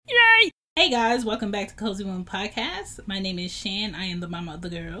Hey guys, welcome back to Cozy Womb Podcast. My name is Shan. I am the mama of the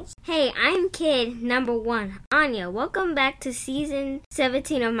girls. Hey, I'm kid number 1, Anya. Welcome back to season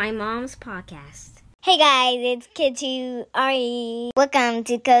 17 of my mom's podcast. Hey guys, it's kid 2, Ari. Welcome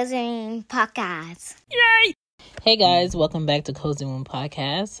to Cozy Womb Podcast. Yay! Hey guys, welcome back to Cozy Womb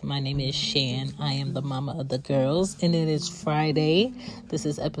Podcast. My name is Shan. I am the mama of the girls, and it is Friday. This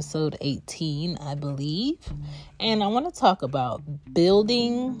is episode 18, I believe. And I want to talk about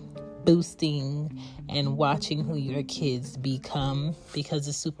building, boosting, and watching who your kids become, because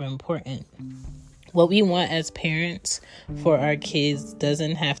it's super important. What we want as parents for our kids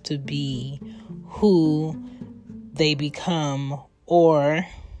doesn't have to be who they become or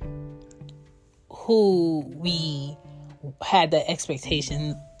who we had the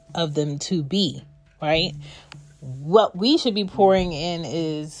expectation of them to be, right? What we should be pouring in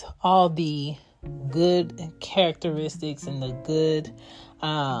is all the good characteristics and the good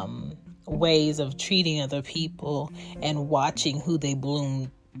ways of treating other people and watching who they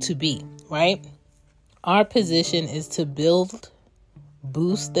bloom to be, right? Our position is to build,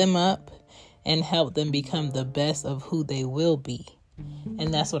 boost them up, and help them become the best of who they will be.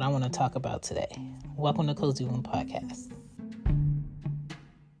 And that's what I want to talk about today. Welcome to Cozy Womb Podcast.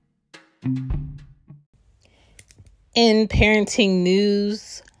 In parenting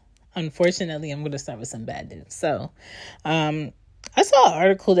news, unfortunately, I'm going to start with some bad news. So, I saw an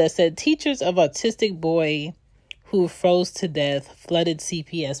article that said teachers of autistic boy who froze to death flooded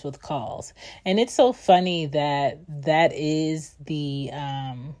CPS with calls. And it's so funny that that is the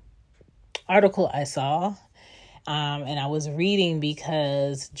article I saw. And I was reading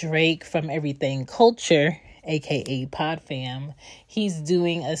because Drake from Everything Culture, aka PodFam, he's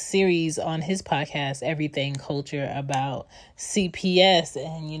doing a series on his podcast, Everything Culture, about CPS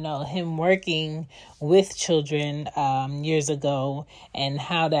and, him working with children years ago and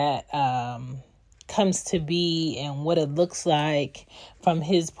how that comes to be and what it looks like from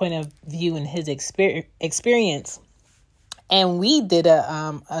his point of view and his experience. And we did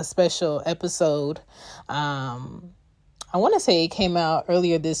a special episode. I want to say it came out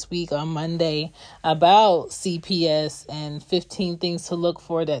earlier this week on Monday about CPS and 15 things to look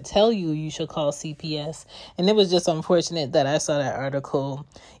for that tell you should call CPS. And it was just unfortunate that I saw that article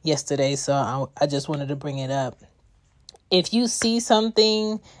yesterday. So I just wanted to bring it up. If you see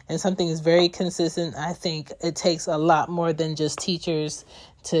something and something is very consistent, I think it takes a lot more than just teachers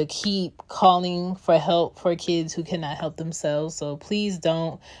to keep calling for help for kids who cannot help themselves. So please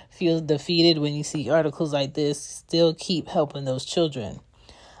don't feel defeated when you see articles like this. Still keep helping those children.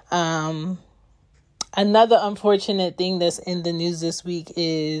 Another unfortunate thing that's in the news this week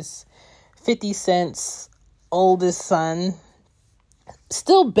is 50 Cent's oldest son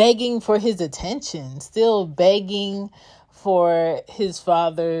still begging for his attention, still begging for his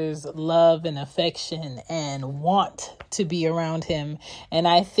father's love and affection and want to be around him. And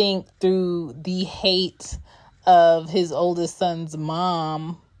I think through the hate of his oldest son's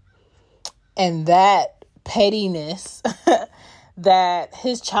mom and that pettiness that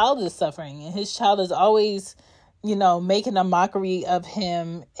his child is suffering, and his child is always, making a mockery of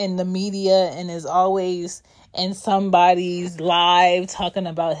him in the media and is always in somebody's live talking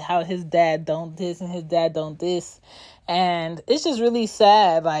about how his dad don't this and his dad don't this. And it's just really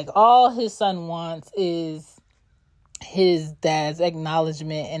sad. Like, all his son wants is his dad's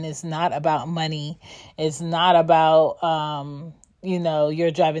acknowledgement, and it's not about money. It's not about,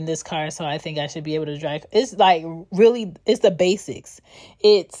 you're driving this car, so I think I should be able to drive. It's like, really, it's the basics.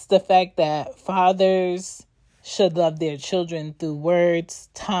 It's the fact that fathers should love their children through words,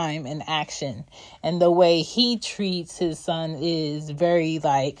 time, and action. And the way he treats his son is very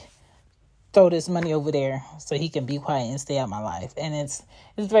throw this money over there so he can be quiet and stay out my life. And it's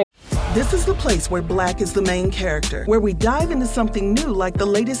very... This is the place where Black is the main character, where we dive into something new like the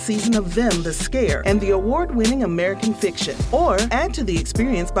latest season of Them, The Scare, and the award-winning American Fiction. Or add to the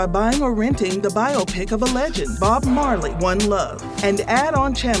experience by buying or renting the biopic of a legend, Bob Marley, One Love. And add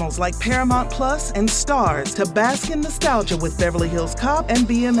on channels like Paramount Plus and Stars to bask in nostalgia with Beverly Hills Cop and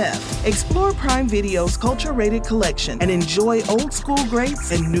BMF. Explore Prime Video's culture-rated collection and enjoy old school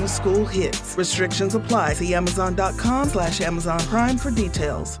greats and new school hits. Restrictions apply. See Amazon.com/Amazon Prime for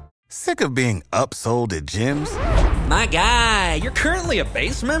details. Sick of being upsold at gyms? My guy, you're currently a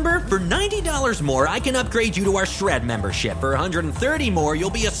base member? For $90 more, I can upgrade you to our Shred membership. For $130 more, you'll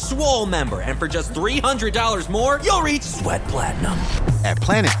be a Swole member. And for just $300 more, you'll reach Sweat Platinum. At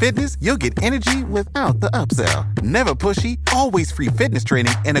Planet Fitness, you'll get energy without the upsell. Never pushy, always free fitness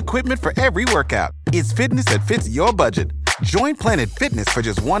training and equipment for every workout. It's fitness that fits your budget. Join Planet Fitness for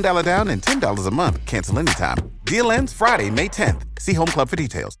just $1 down and $10 a month. Cancel anytime. Deal ends Friday, May 10th. See Home Club for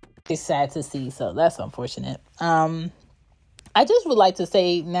details. It's sad to see, so that's unfortunate. I just would like to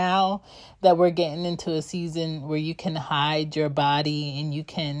say now that we're getting into a season where you can hide your body and you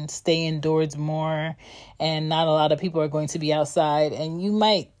can stay indoors more, and not a lot of people are going to be outside, and you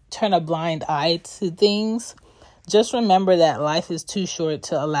might turn a blind eye to things. Just remember that life is too short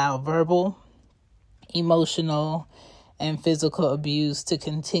to allow verbal, emotional, and physical abuse to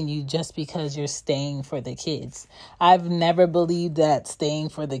continue just because you're staying for the kids. I've never believed that staying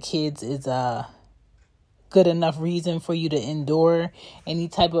for the kids is a good enough reason for you to endure any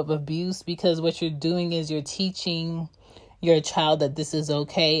type of abuse, because what you're doing is you're teaching your child that this is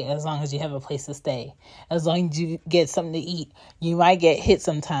okay as long as you have a place to stay, as long as you get something to eat. You might get hit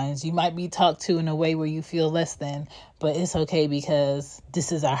sometimes. You might be talked to in a way where you feel less than, but it's okay because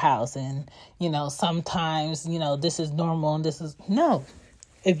this is our house. And, sometimes, this is normal and this is no.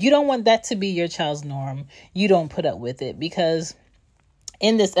 If you don't want that to be your child's norm, you don't put up with it, because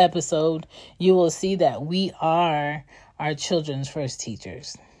in this episode, you will see that we are our children's first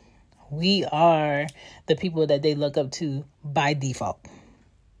teachers. We are the people that they look up to by default.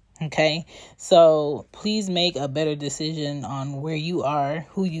 Okay? So please make a better decision on where you are,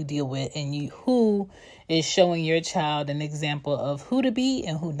 who you deal with, and who is showing your child an example of who to be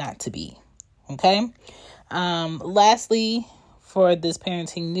and who not to be. Okay? Lastly, for this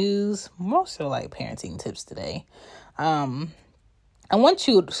parenting news, more so like parenting tips today, I want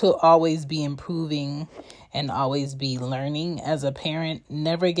you to always be improving and always be learning as a parent.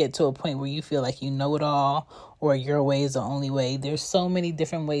 Never get to a point where you feel like you know it all or your way is the only way. There's so many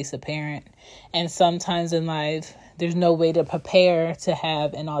different ways to parent. And sometimes in life, there's no way to prepare to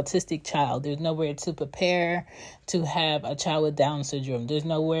have an autistic child. There's nowhere to prepare to have a child with Down syndrome. There's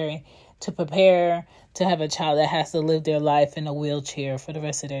nowhere to prepare to have a child that has to live their life in a wheelchair for the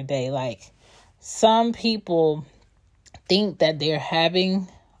rest of their day. Like, some people think that they're having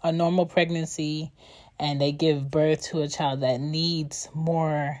a normal pregnancy and they give birth to a child that needs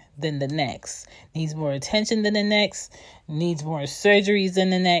more than the next, needs more attention than the next, needs more surgeries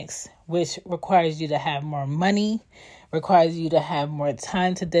than the next, which requires you to have more money, requires you to have more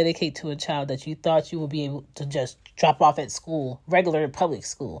time to dedicate to a child that you thought you would be able to just drop off at school, regular public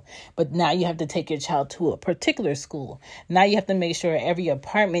school. But now you have to take your child to a particular school. Now you have to make sure every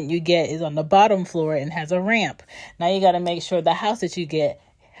apartment you get is on the bottom floor and has a ramp. Now you got to make sure the house that you get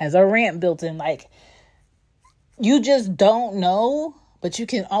has a ramp built in. Like, you just don't know, but you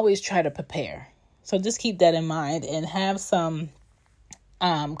can always try to prepare. So just keep that in mind and have some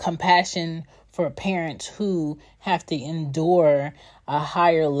compassion for parents who have to endure a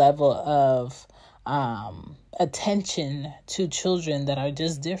higher level of attention to children that are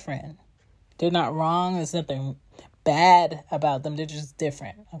just different. They're not wrong. There's nothing bad about them. They're just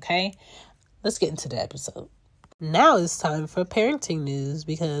different. Okay? Let's get into the episode. Now it's time for parenting news,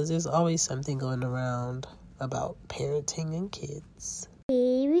 because there's always something going around about parenting and kids.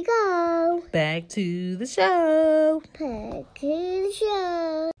 Here we go. Back to the show.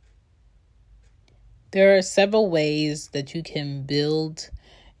 There are several ways that you can build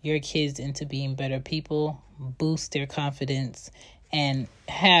your kids into being better people, boost their confidence, and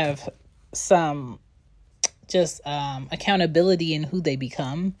have some just accountability in who they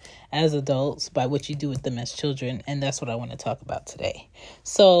become as adults by what you do with them as children. And that's what I want to talk about today.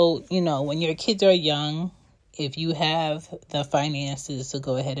 So, when your kids are young, if you have the finances to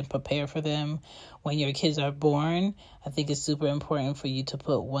go ahead and prepare for them when your kids are born, I think it's super important for you to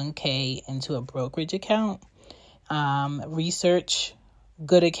put $1,000 into a brokerage account. Research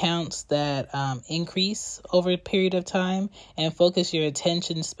good accounts that increase over a period of time, and focus your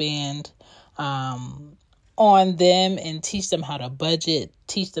attention span on them and teach them how to budget,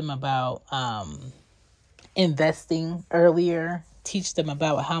 teach them about investing earlier, teach them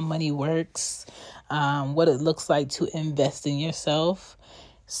about how money works, what it looks like to invest in yourself.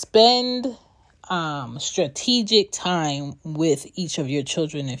 Spend strategic time with each of your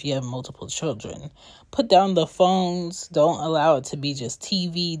children if you have multiple children. Put down the phones. Don't allow it to be just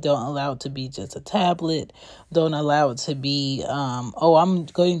TV. Don't allow it to be just a tablet. Don't allow it to be, I'm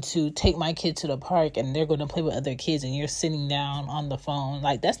going to take my kid to the park and they're going to play with other kids and you're sitting down on the phone.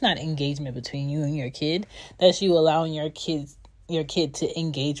 Like, that's not engagement between you and your kid. That's you allowing your kid to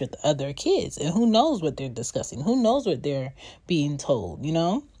engage with other kids. And who knows what they're discussing? Who knows what they're being told,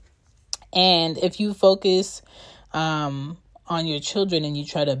 And if you focus on your children and you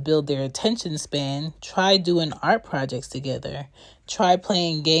try to build their attention span, try doing art projects together. Try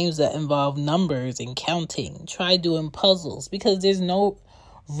playing games that involve numbers and counting. Try doing puzzles, because there's no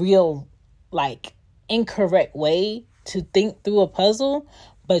real, incorrect way to think through a puzzle,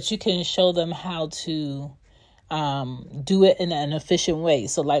 but you can show them how to do it in an efficient way.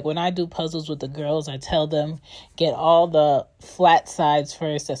 So like when I do puzzles with the girls, I tell them get all the flat sides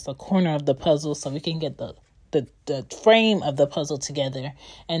first. That's the corner of the puzzle, so we can get the frame of the puzzle together,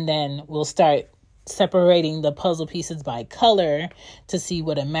 and then we'll start separating the puzzle pieces by color to see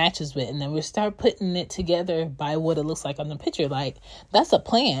what it matches with, and then we'll start putting it together by what it looks like on the picture. Like, that's a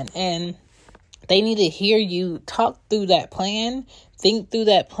plan, and they need to hear you talk through that plan, think through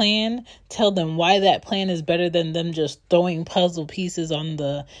that plan, tell them why that plan is better than them just throwing puzzle pieces on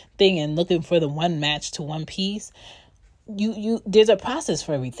the thing and looking for the one match to one piece. There's a process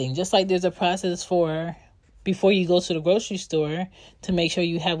for everything, just like there's a process for before you go to the grocery store to make sure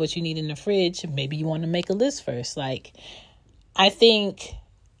you have what you need in the fridge. Maybe you want to make a list first. Like, I think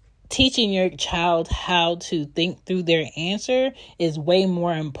teaching your child how to think through their answer is way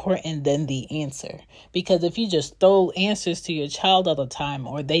more important than the answer. Because if you just throw answers to your child all the time,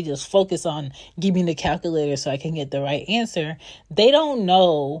 or they just focus on give me the calculator so I can get the right answer, they don't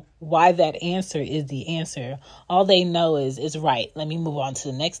know why that answer is the answer. All they know is it's right. Let me move on to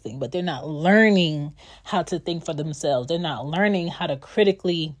the next thing. But they're not learning how to think for themselves. They're not learning how to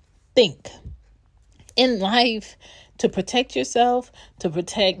critically think. In life, to protect yourself, to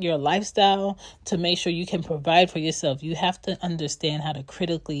protect your lifestyle, to make sure you can provide for yourself, you have to understand how to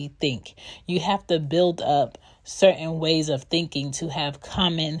critically think. You have to build up certain ways of thinking to have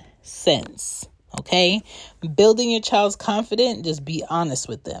common sense. Okay? Building your child's confidence, just be honest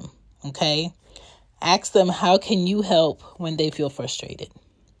with them. Okay? Ask them, how can you help when they feel frustrated?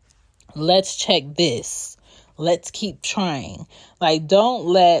 Let's check this. Let's keep trying. Like, don't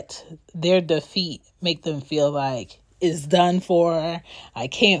let their defeat make them feel like it's done for. I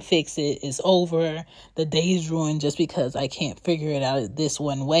can't fix it. It's over. The day's ruined just because I can't figure it out this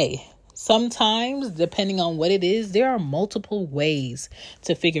one way. Sometimes, depending on what it is, there are multiple ways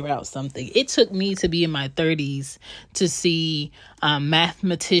to figure out something. It took me to be in my 30s to see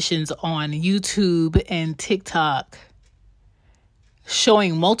mathematicians on YouTube and TikTok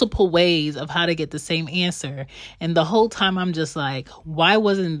showing multiple ways of how to get the same answer. And the whole time I'm just like, why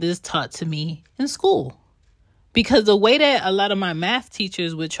wasn't this taught to me in school? Because the way that a lot of my math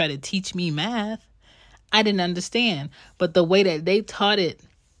teachers would try to teach me math, I didn't understand. But the way that they taught it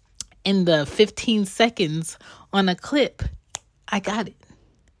in the 15 seconds on a clip, I got it.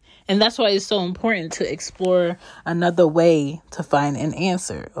 And that's why it's so important to explore another way to find an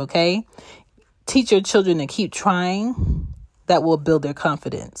answer, okay? Teach your children to keep trying. That will build their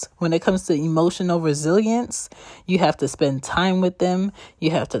confidence. When it comes to emotional resilience, you have to spend time with them.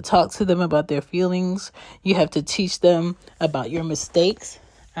 You have to talk to them about their feelings. You have to teach them about your mistakes.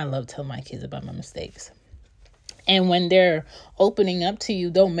 I love telling my kids about my mistakes. And when they're opening up to you,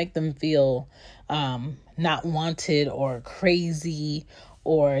 don't make them feel not wanted or crazy,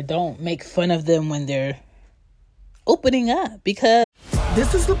 or don't make fun of them when they're opening up, because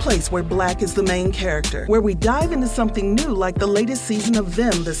This is the place where Black is the main character, where we dive into something new like the latest season of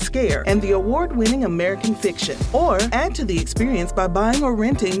Them, The Scare, and the award-winning American Fiction. Or add to the experience by buying or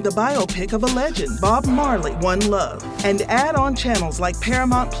renting the biopic of a legend, Bob Marley, One Love. And add on channels like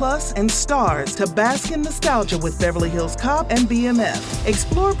Paramount Plus and Stars to bask in nostalgia with Beverly Hills Cop and BMF.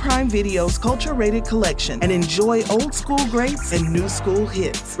 Explore Prime Video's culture-rated collection and enjoy old school greats and new school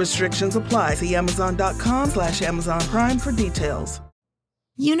hits. Restrictions apply. See Amazon.com/Amazon Prime for details.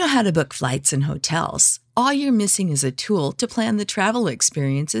 You know how to book flights and hotels. All you're missing is a tool to plan the travel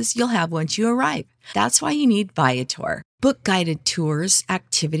experiences you'll have once you arrive. That's why you need Viator. Book guided tours,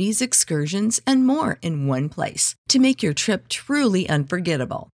 activities, excursions, and more in one place to make your trip truly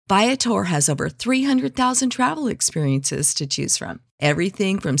unforgettable. Viator has over 300,000 travel experiences to choose from.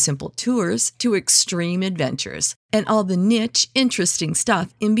 Everything from simple tours to extreme adventures and all the niche, interesting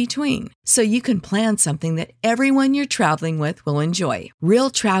stuff in between. So you can plan something that everyone you're traveling with will enjoy. Real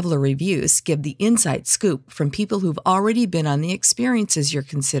traveler reviews give the inside scoop from people who've already been on the experiences you're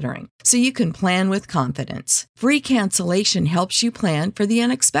considering. So you can plan with confidence. Free cancellation helps you plan for the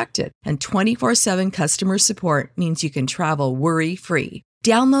unexpected. And 24/7 customer support means you can travel worry-free.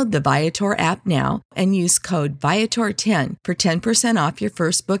 Download the Viator app now and use code Viator10 for 10% off your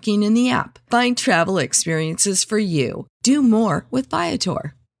first booking in the app. Find travel experiences for you. Do more with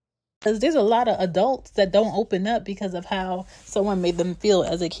Viator. Because there's a lot of adults that don't open up because of how someone made them feel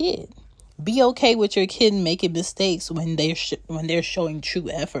as a kid. Be okay with your kid making mistakes when they're showing true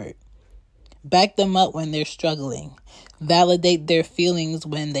effort. Back them up when they're struggling. Validate their feelings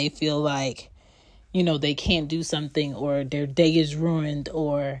when they feel like, they can't do something, or their day is ruined,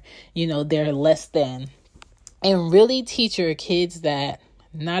 or, they're less than. And really teach your kids that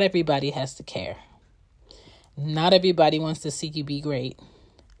not everybody has to care. Not everybody wants to see you be great.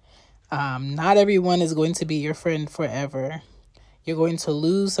 Not everyone is going to be your friend forever. You're going to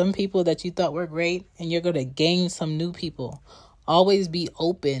lose some people that you thought were great, and you're going to gain some new people. Always be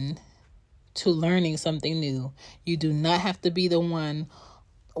open to learning something new. You do not have to be the one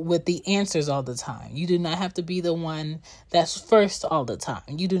with the answers all the time. You do not have to be the one that's first all the time.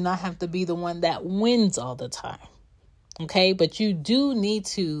 You do not have to be the one that wins all the time. Okay? But you do need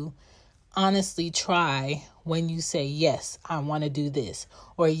to honestly try when you say, yes, I want to do this,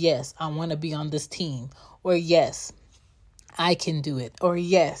 or yes, I want to be on this team, or yes, I can do it, or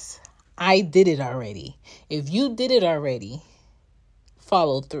yes, I did it already. If you did it already,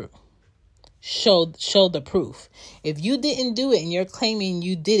 follow through. Show the proof. If you didn't do it and you're claiming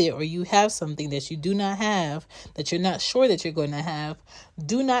you did it, or you have something that you do not have, that you're not sure that you're going to have,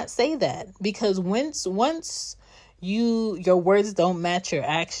 do not say that. Because once your words don't match your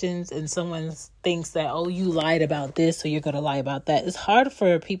actions, and someone thinks that, oh, you lied about this, so you're going to lie about that, it's hard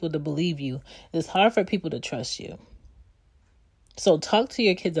for people to believe you. It's hard for people to trust you. So talk to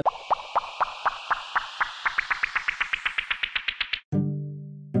your kids about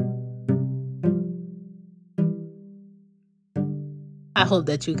I hope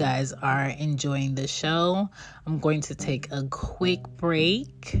that you guys are enjoying the show. I'm going to take a quick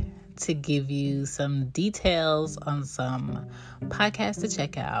break to give you some details on some podcasts to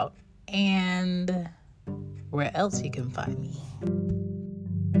check out and where else you can find me.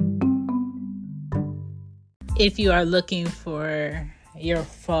 If you are looking for your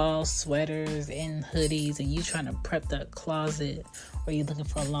fall sweaters and hoodies, and you trying to prep that closet, or you're looking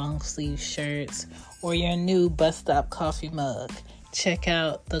for long sleeve shirts, or your new bus stop coffee mug, check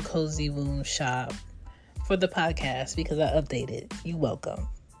out the Cozy Womb shop for the podcast, because I updated. You welcome.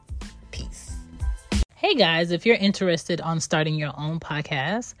 Peace. Hey guys, if you're interested on starting your own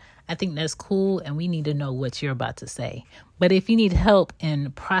podcast, I think that's cool, and we need to know what you're about to say. But if you need help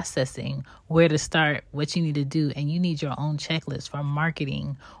in processing where to start, what you need to do, and you need your own checklist for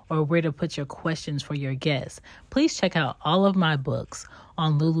marketing, or where to put your questions for your guests, please check out all of my books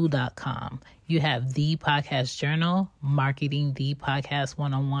on Lulu.com. You have The Podcast Journal, Marketing the Podcast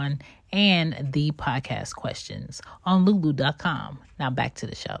 101, and The Podcast Questions on Lulu.com. Now back to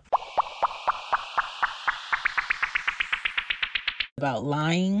the show. About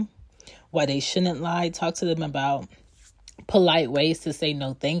lying, why they shouldn't lie. Talk to them about polite ways to say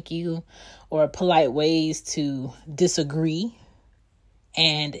no thank you, or polite ways to disagree.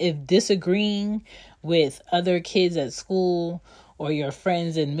 And if disagreeing with other kids at school, or your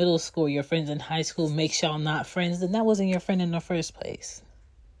friends in middle school, your friends in high school makes y'all not friends, then that wasn't your friend in the first place.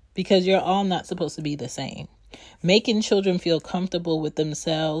 Because you're all not supposed to be the same. Making children feel comfortable with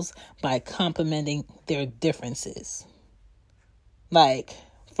themselves by complimenting their differences. Like,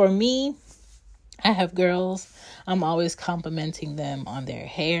 for me, I have girls. I'm always complimenting them on their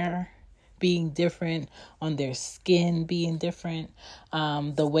hair being different, on their skin being different,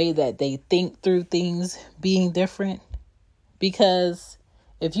 the way that they think through things being different. Because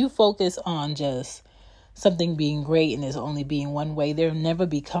if you focus on just something being great and it's only being one way, they'll never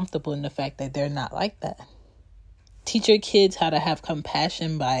be comfortable in the fact that they're not like that. Teach your kids how to have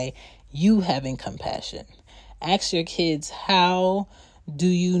compassion by you having compassion. Ask your kids, how do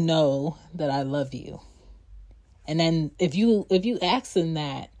you know that I love you? And then if you ask them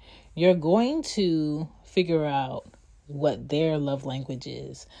that, you're going to figure out what their love language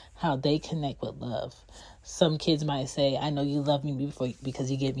is, how they connect with love. Some kids might say, I know you love me because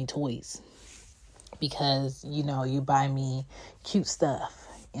you give me toys. Because, you buy me cute stuff.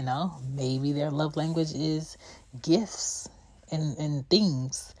 Maybe their love language is gifts and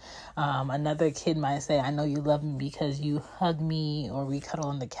things. Another kid might say, I know you love me because you hug me, or we cuddle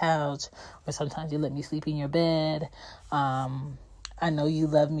on the couch, or sometimes you let me sleep in your bed. I know you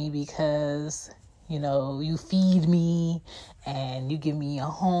love me because, you feed me and you give me a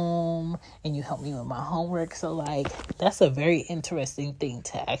home and you help me with my homework. So that's a very interesting thing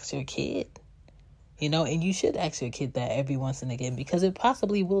to ask your kid, and you should ask your kid that every once and again, because it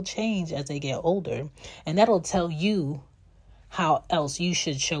possibly will change as they get older, and that'll tell you how else you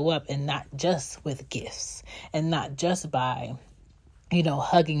should show up, and not just with gifts, and not just by,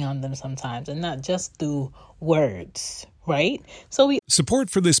 hugging on them sometimes, and not just through words, right? Support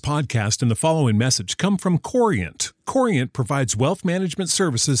for this podcast and the following message come from Corient. Corient provides wealth management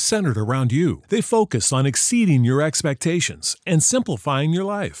services centered around you. They focus on exceeding your expectations and simplifying your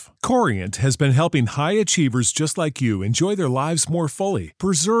life. Corient has been helping high achievers just like you enjoy their lives more fully,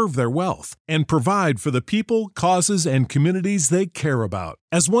 preserve their wealth, and provide for the people, causes, and communities they care about.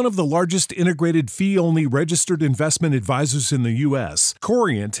 As one of the largest integrated fee-only registered investment advisors in the U.S.,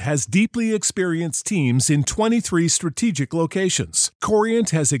 Corient has deeply experienced teams in 23 strategic locations. Corient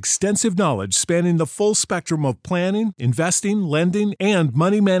has extensive knowledge spanning the full spectrum of planning, investing, lending, and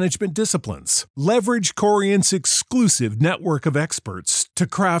money management disciplines. Leverage Corient's exclusive network of experts to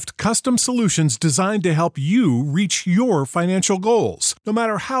craft custom solutions designed to help you reach your financial goals, no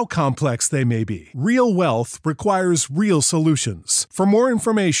matter how complex they may be. Real wealth requires real solutions. For more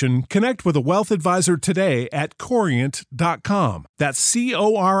information, connect with a wealth advisor today at Corient.com. That's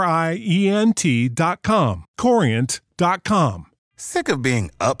Corient.com. Corient.com. Sick of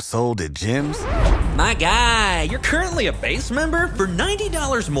being upsold at gyms? My guy, you're currently a base member? For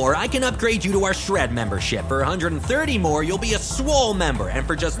 $90 more, I can upgrade you to our Shred membership. For $130 more, you'll be a Swole member. And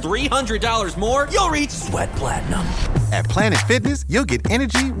for just $300 more, you'll reach Sweat Platinum. At Planet Fitness, you'll get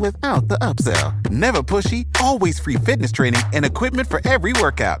energy without the upsell. Never pushy, always free fitness training and equipment for every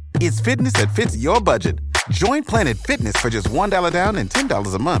workout. It's fitness that fits your budget. Join Planet Fitness for just $1 down and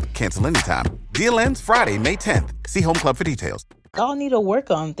 $10 a month. Cancel anytime. Deal ends Friday, May 10th. See Home Club for details. Y'all need to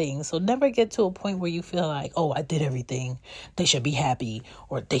work on things. So never get to a point where you feel like, oh, I did everything. They should be happy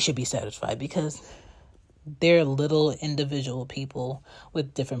or they should be satisfied, because they're little individual people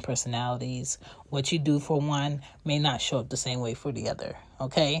with different personalities. What you do for one may not show up the same way for the other.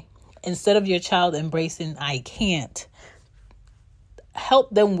 Okay? Instead of your child embracing, I can't,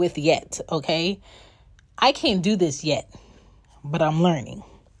 help them with yet. Okay? I can't do this yet, but I'm learning.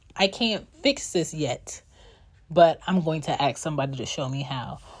 I can't fix this yet, but I'm going to ask somebody to show me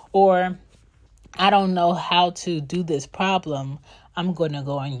how. Or I don't know how to do this problem. I'm going to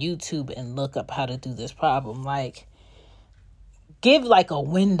go on YouTube and look up how to do this problem. Like, give like a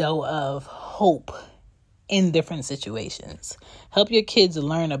window of hope in different situations. Help your kids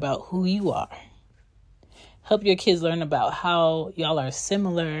learn about who you are. Help your kids learn about how y'all are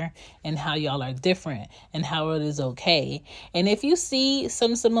similar and how y'all are different and how it is okay. And if you see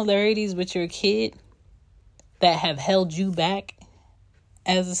some similarities with your kid that have held you back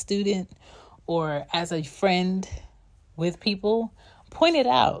as a student or as a friend with people, point it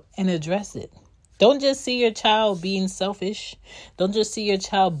out and address it. Don't just see your child being selfish. Don't just see your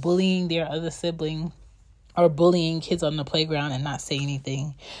child bullying their other sibling or bullying kids on the playground and not say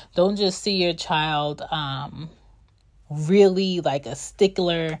anything. Don't just see your child really like a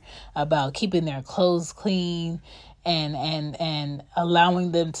stickler about keeping their clothes clean and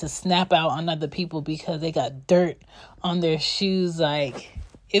allowing them to snap out on other people because they got dirt on their shoes. Like,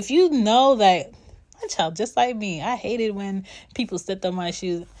 if you know that my child, just like me, I hated when people stepped on my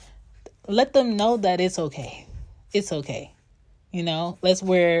shoes, let them know that it's okay. It's okay. You know, let's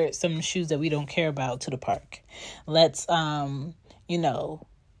wear some shoes that we don't care about to the park. Let's,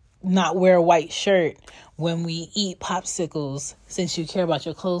 not wear a white shirt when we eat popsicles since you care about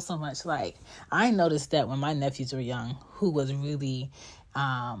your clothes so much. Like, I noticed that when my nephews were young, who was really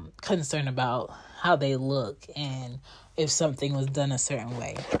concerned about how they look and if something was done a certain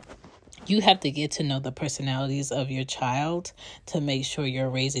way. You have to get to know the personalities of your child to make sure you're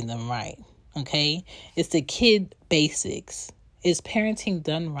raising them right. Okay? It's the kid basics. Is parenting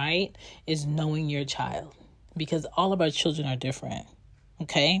done right? Is knowing your child, because all of our children are different.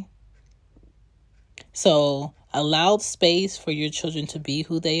 Okay? So allow space for your children to be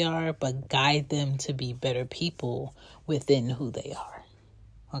who they are, but guide them to be better people within who they are.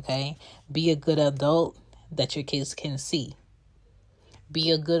 Okay? Be a good adult that your kids can see. Be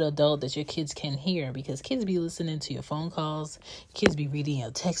a good adult that your kids can hear, because kids be listening to your phone calls. Kids be reading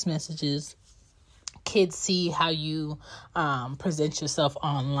your text messages. Kids see how you present yourself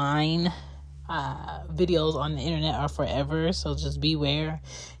online. Videos on the internet are forever, so just beware.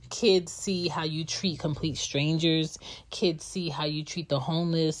 Kids see how you treat complete strangers. Kids see how you treat the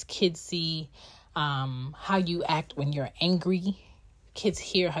homeless. Kids see how you act when you're angry. Kids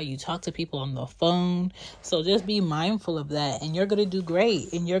hear how you talk to people on the phone. So just be mindful of that, and you're going to do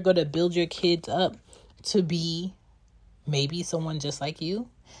great. And you're going to build your kids up to be maybe someone just like you.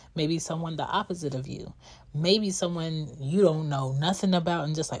 Maybe someone the opposite of you. Maybe someone you don't know nothing about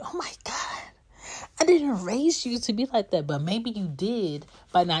and just like, oh my God, I didn't raise you to be like that. But maybe you did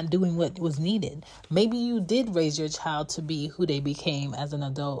by not doing what was needed. Maybe you did raise your child to be who they became as an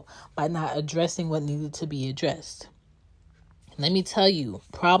adult by not addressing what needed to be addressed. Let me tell you,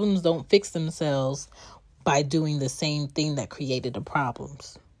 problems don't fix themselves by doing the same thing that created the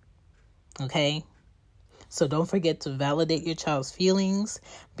problems. Okay? So don't forget to validate your child's feelings.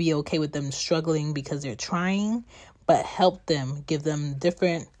 Be okay with them struggling because they're trying, but help them, give them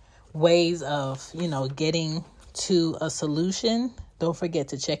different ways of, getting to a solution. Don't forget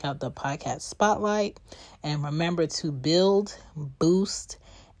to check out the podcast Spotlight, and remember to build, boost,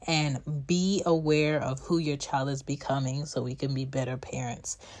 and be aware of who your child is becoming so we can be better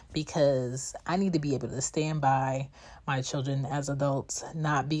parents, because I need to be able to stand by my children as adults,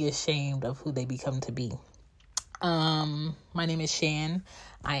 not be ashamed of who they become to be. My name is Shan.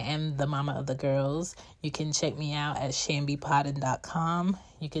 I am the mama of the girls. You can check me out at shanbypodden.com.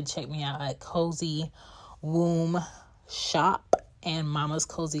 You can check me out at Cozy Womb Shop and Mama's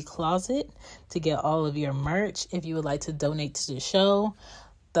Cozy Closet to get all of your merch. If you would like to donate to the show,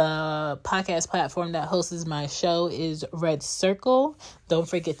 the podcast platform that hosts my show is Red Circle. Don't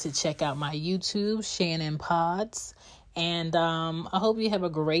forget to check out my YouTube, Shannon Pods. And I hope you have a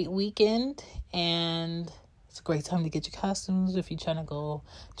great weekend. And it's a great time to get your costumes if you're trying to go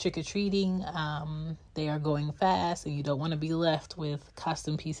trick-or-treating. They are going fast, and you don't want to be left with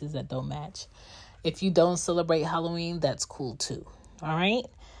costume pieces that don't match. If you don't celebrate Halloween, that's cool too. All right?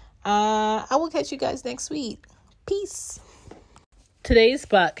 I will catch you guys next week. Peace. Today's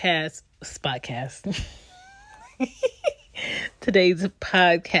podcast Today's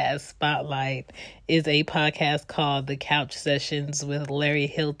podcast spotlight is a podcast called The Couch Sessions with Larry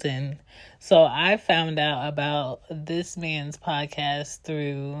Hilton. So I found out about this man's podcast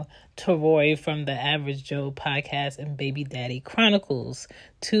through Toroy from the Average Joe podcast and Baby Daddy Chronicles.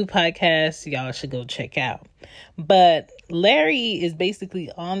 2 podcasts y'all should go check out. But Larry is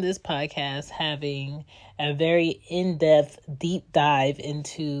basically on this podcast having a very in-depth, deep dive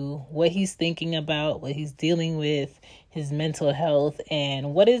into what he's thinking about, what he's dealing with, his mental health,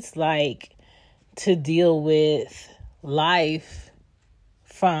 and what it's like to deal with life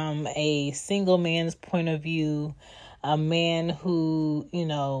from a single man's point of view, a man who,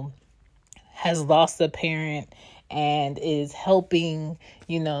 has lost a parent and is helping,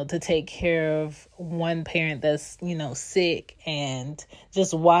 to take care of one parent that's, sick, and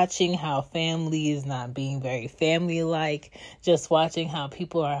just watching how family is not being very family-like, just watching how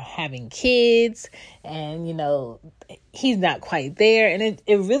people are having kids and, he's not quite there. And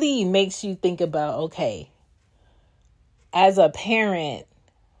it really makes you think about, okay, as a parent,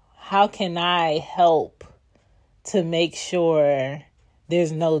 how can I help to make sure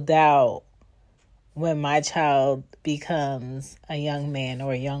there's no doubt when my child becomes a young man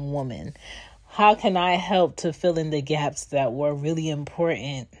or a young woman? How can I help to fill in the gaps that were really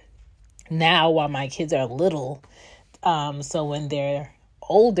important now while my kids are little? So when they're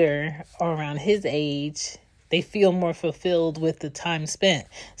older or around his age, they feel more fulfilled with the time spent.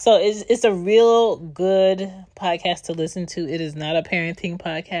 So it's a real good podcast to listen to. It is not a parenting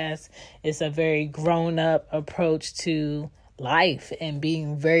podcast. It's a very grown-up approach to life and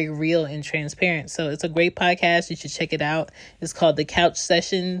being very real and transparent. So it's a great podcast. You should check it out. It's called The Couch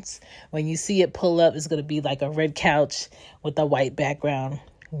Sessions. When you see it pull up, it's going to be like a red couch with a white background.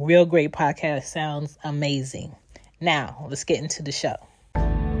 Real great podcast. Sounds amazing. Now, let's get into the show.